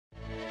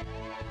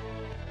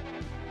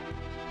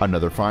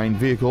Another fine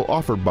vehicle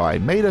offered by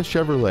Maita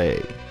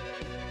Chevrolet.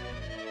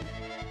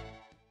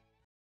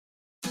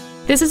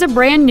 This is a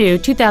brand new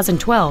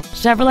 2012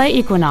 Chevrolet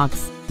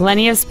Equinox.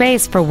 Plenty of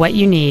space for what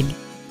you need.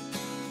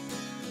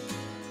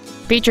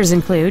 Features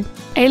include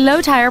a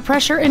low tire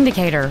pressure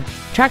indicator,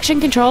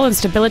 traction control and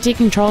stability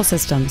control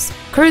systems,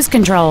 cruise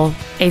control,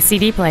 a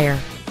CD player,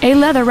 a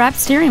leather-wrapped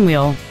steering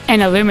wheel,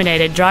 an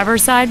illuminated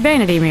driver's side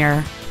vanity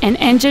mirror, an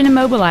engine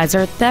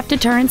immobilizer theft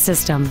deterrent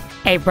system,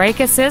 a brake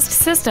assist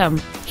system,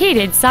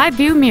 heated side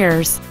view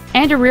mirrors,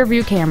 and a rear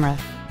view camera.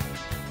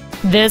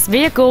 This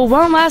vehicle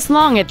won't last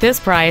long at this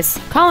price.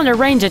 Call and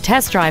arrange a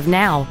test drive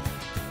now.